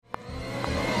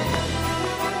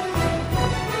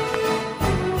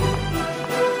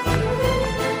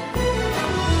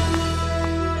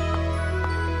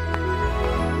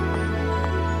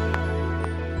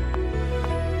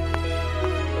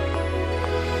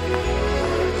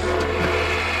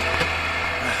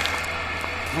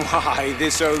Why,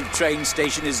 this old train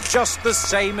station is just the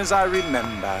same as I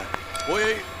remember.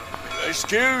 Well,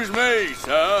 excuse me,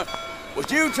 sir.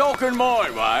 Was you talking my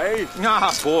way?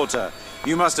 Ah, Porter,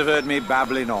 you must have heard me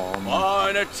babbling on.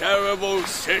 What a terrible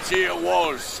city it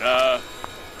was, sir.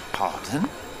 Pardon?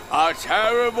 A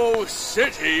terrible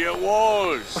city it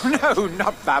was. No,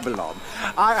 not Babylon.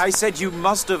 I said you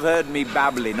must have heard me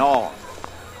babbling on.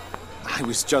 I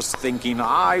was just thinking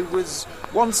I was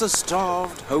once a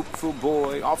starved, hopeful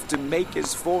boy off to make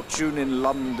his fortune in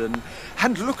London.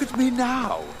 And look at me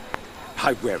now.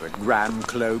 I wear a grand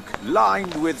cloak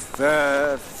lined with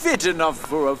fur, fit enough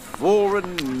for a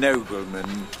foreign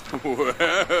nobleman.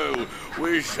 Well,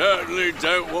 we certainly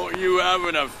don't want you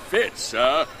having a fit,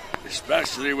 sir.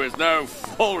 Especially with no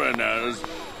foreigners.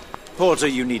 Porter,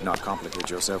 you need not complicate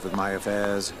yourself with my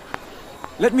affairs.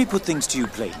 Let me put things to you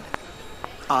plainly.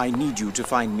 I need you to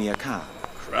find me a cab.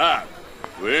 Crap.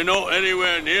 We're not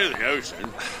anywhere near the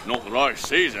ocean. Not the right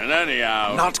season,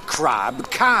 anyhow. Not crab,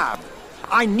 cab.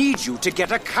 I need you to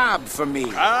get a cab for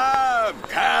me.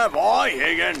 Cab, I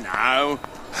hear you now.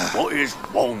 What is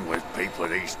wrong with people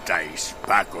these days?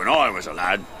 Back when I was a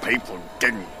lad, people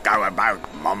didn't go about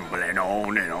mumbling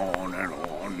on and on and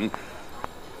on.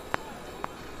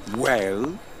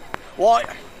 Well?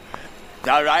 What?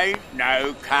 There ain't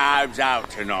no cabs out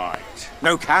tonight.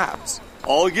 No cabs?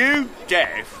 Are you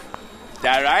deaf?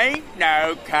 There ain't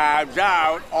no cabs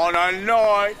out on a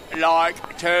night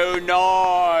like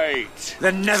tonight.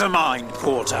 Then never mind,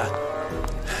 Porter.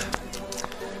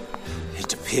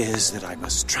 It appears that I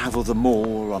must travel the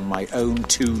moor on my own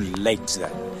two legs,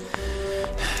 then.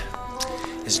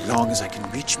 As long as I can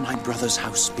reach my brother's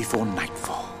house before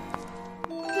nightfall.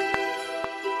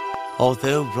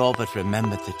 Although Robert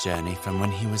remembered the journey from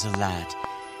when he was a lad,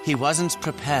 he wasn't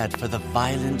prepared for the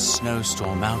violent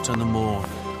snowstorm out on the moor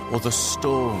or the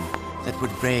storm that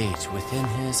would rage within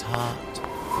his heart.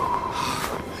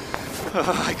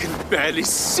 I can barely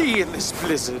see in this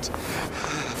blizzard.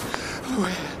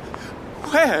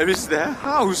 Where is their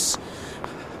house?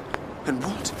 And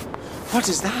what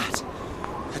is that?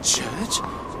 A church?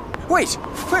 Wait,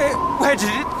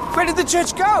 where did the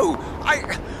church go?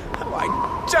 I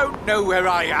don't know where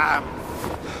I am.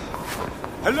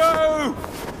 Hello?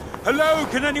 Hello,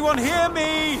 can anyone hear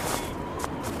me?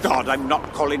 God, I'm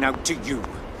not calling out to you.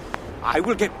 I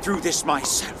will get through this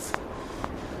myself.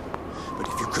 But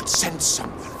if you could send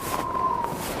someone.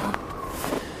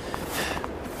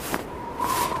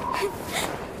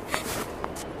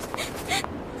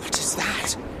 What is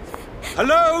that?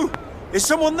 Hello? Is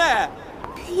someone there?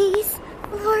 Please,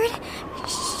 Lord,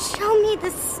 show me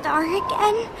the star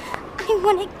again. I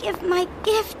want to give my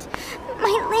gift,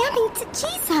 my lammy, to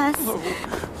Jesus. Oh,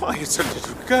 why, it's a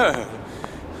little girl.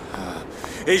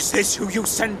 Is this who you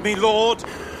send me, Lord?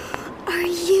 Are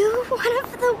you one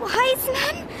of the wise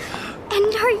men?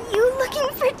 And are you looking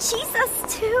for Jesus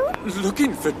too?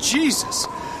 Looking for Jesus?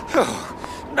 Oh,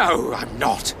 no, I'm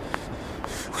not.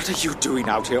 What are you doing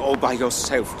out here all by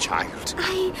yourself, child?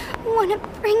 I want to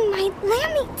bring my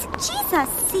lammy to Jesus,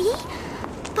 see?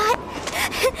 But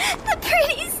the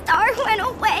pretty star went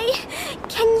away.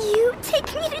 Can you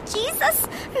take me to Jesus,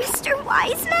 Mr.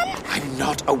 Wiseman? I'm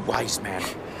not a wise man,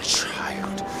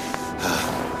 child.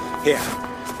 Here,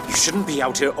 you shouldn't be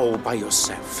out here all by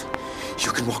yourself.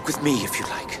 You can walk with me if you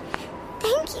like.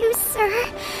 Thank you, sir.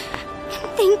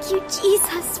 And thank you,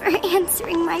 Jesus, for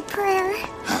answering my prayer.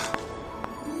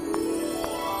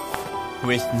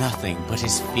 With nothing but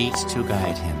his feet to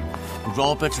guide him,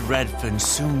 Robert Redfern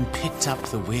soon picked up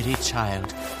the weary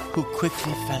child, who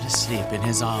quickly fell asleep in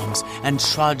his arms and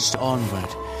trudged onward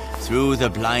through the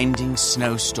blinding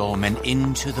snowstorm and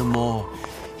into the moor.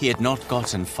 He had not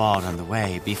gotten far on the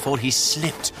way before he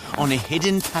slipped on a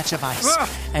hidden patch of ice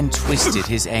and twisted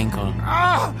his ankle.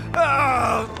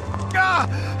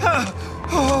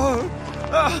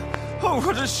 Oh,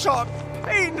 what a sharp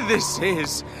pain this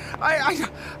is.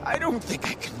 I don't think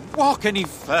I can walk any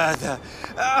further.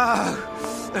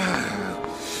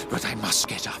 But I must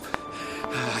get up.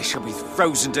 I shall be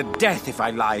frozen to death if I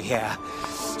lie here.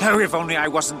 Oh, if only I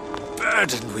wasn't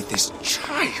burdened with this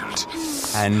child.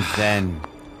 And then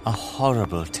a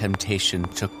horrible temptation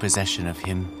took possession of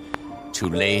him to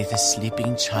lay the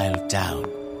sleeping child down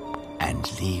and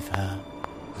leave her.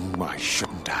 Why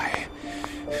shouldn't I?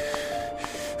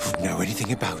 Wouldn't know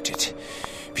anything about it.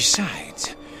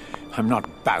 Besides, I'm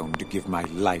not bound to give my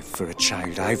life for a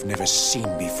child I've never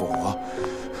seen before.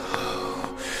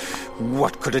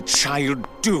 What could a child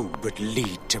do but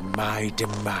lead to my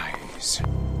demise?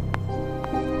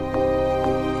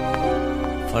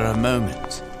 For a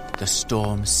moment, the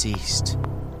storm ceased,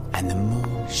 and the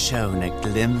moon shone a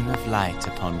glimmer of light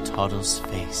upon Toddle's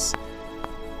face.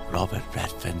 Robert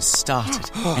Redfern started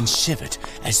and shivered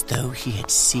as though he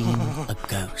had seen a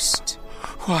ghost.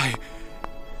 Why,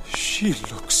 she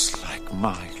looks like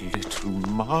my little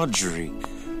Marjorie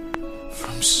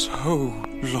from so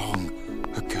long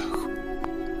ago.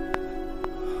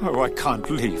 Oh, I can't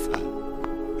leave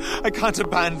her. I can't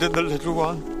abandon the little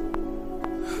one.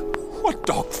 What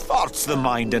dark thoughts the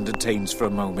mind entertains for a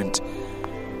moment.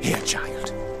 Here,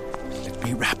 child, let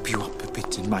me wrap you up a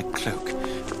bit in my cloak.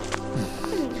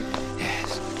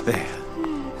 Yes, there.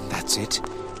 That's it.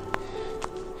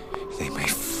 They may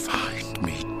find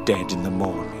me dead in the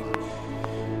morning,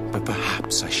 but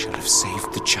perhaps I shall have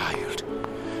saved the child.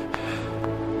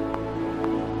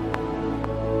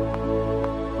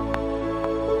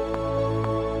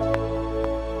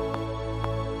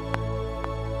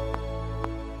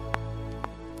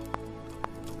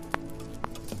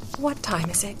 What time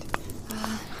is it?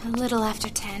 A little after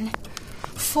 10.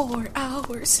 4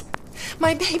 hours.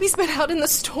 My baby's been out in the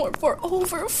storm for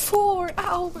over 4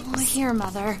 hours. Oh, here,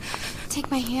 Mother. Take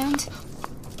my hand.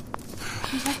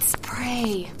 Let's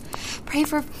pray. Pray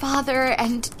for Father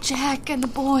and Jack and the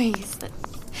boys,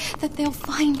 that they'll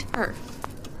find her.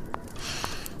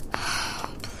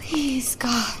 Please,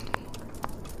 God.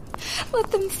 Let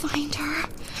them find her.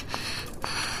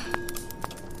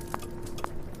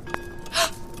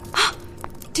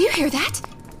 Do you hear that?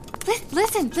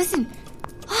 Listen.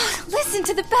 Oh, listen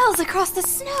to the bells across the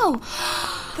snow.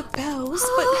 The bells?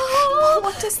 But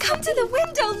what does Come to the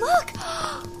window, look.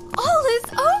 All is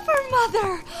over,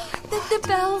 Mother. The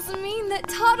bells mean that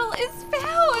Toddle is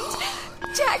found.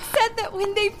 Jack said that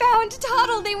when they found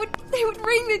Toddle, they would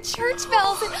ring the church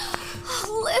bells. And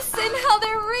listen how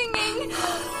they're ringing.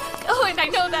 Oh, and I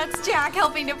know that's Jack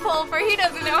helping to pull, for he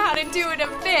doesn't know how to do it a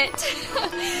bit.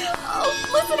 Oh,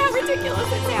 listen how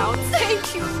ridiculous it sounds.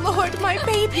 Thank you, Lord. My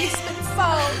baby's been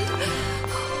found.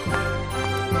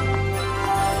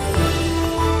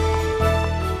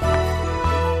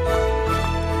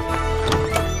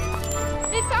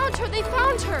 They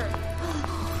found her.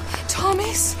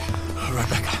 Thomas?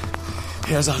 Rebecca,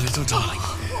 here's our little darling.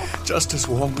 Just as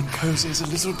warm and cozy as a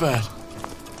little bird.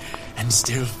 And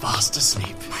still fast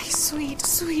asleep. My sweet,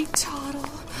 sweet Toddle.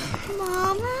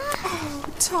 Mama? Oh,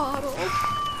 Toddle.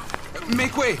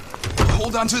 Make way.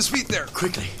 Hold on to his feet there.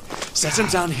 Quickly, set him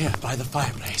down here by the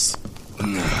fireplace.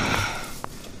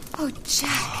 Oh,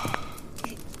 Jack.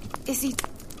 Is he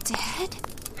dead?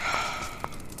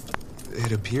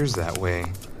 It appears that way.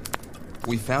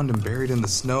 We found him buried in the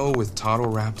snow with Toddle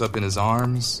wrapped up in his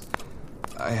arms.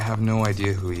 I have no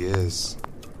idea who he is.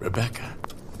 Rebecca,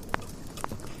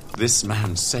 this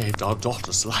man saved our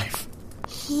daughter's life.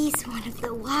 He's one of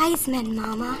the wise men,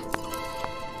 Mama.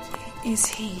 Is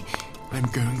he? I'm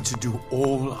going to do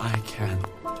all I can,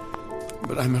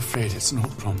 but I'm afraid it's not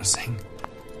promising.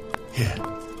 Here,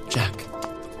 Jack,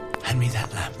 hand me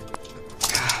that lamp.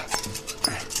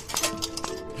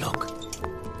 Look,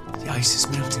 the ice is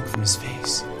melting from his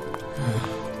face.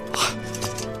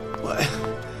 What?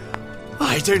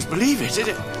 I don't believe it.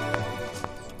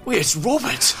 Wait, it's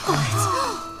Robert.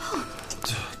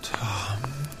 Tom.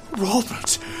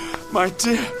 Robert, my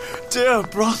dear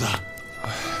brother.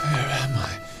 Where am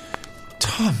I?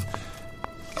 Tom.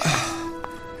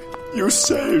 You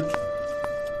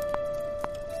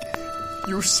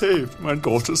saved my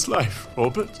daughter's life,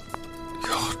 Robert.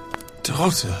 Your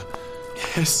daughter?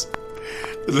 Yes,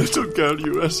 the little girl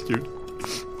you rescued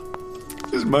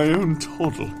is my own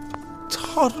Toddle.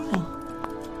 Toddle?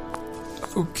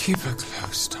 Oh, keep her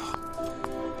close, Tom.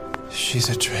 She's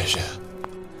a treasure.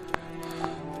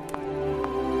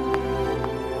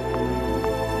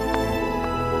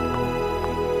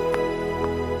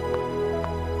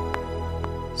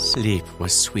 Sleep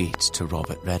was sweet to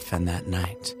Robert Redfern that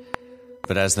night,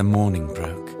 but as the morning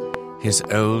broke, his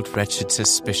old wretched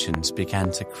suspicions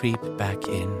began to creep back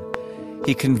in.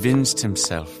 He convinced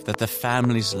himself that the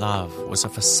family's love was a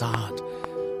facade,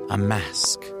 a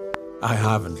mask. I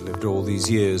haven't lived all these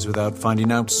years without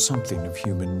finding out something of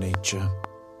human nature.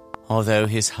 Although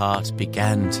his heart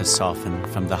began to soften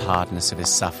from the hardness of his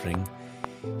suffering,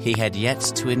 he had yet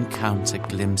to encounter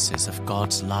glimpses of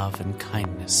God's love and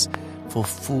kindness for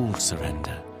full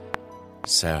surrender.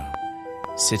 So,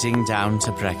 sitting down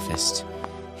to breakfast,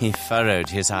 he furrowed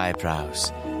his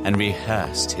eyebrows and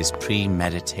rehearsed his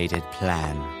premeditated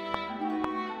plan.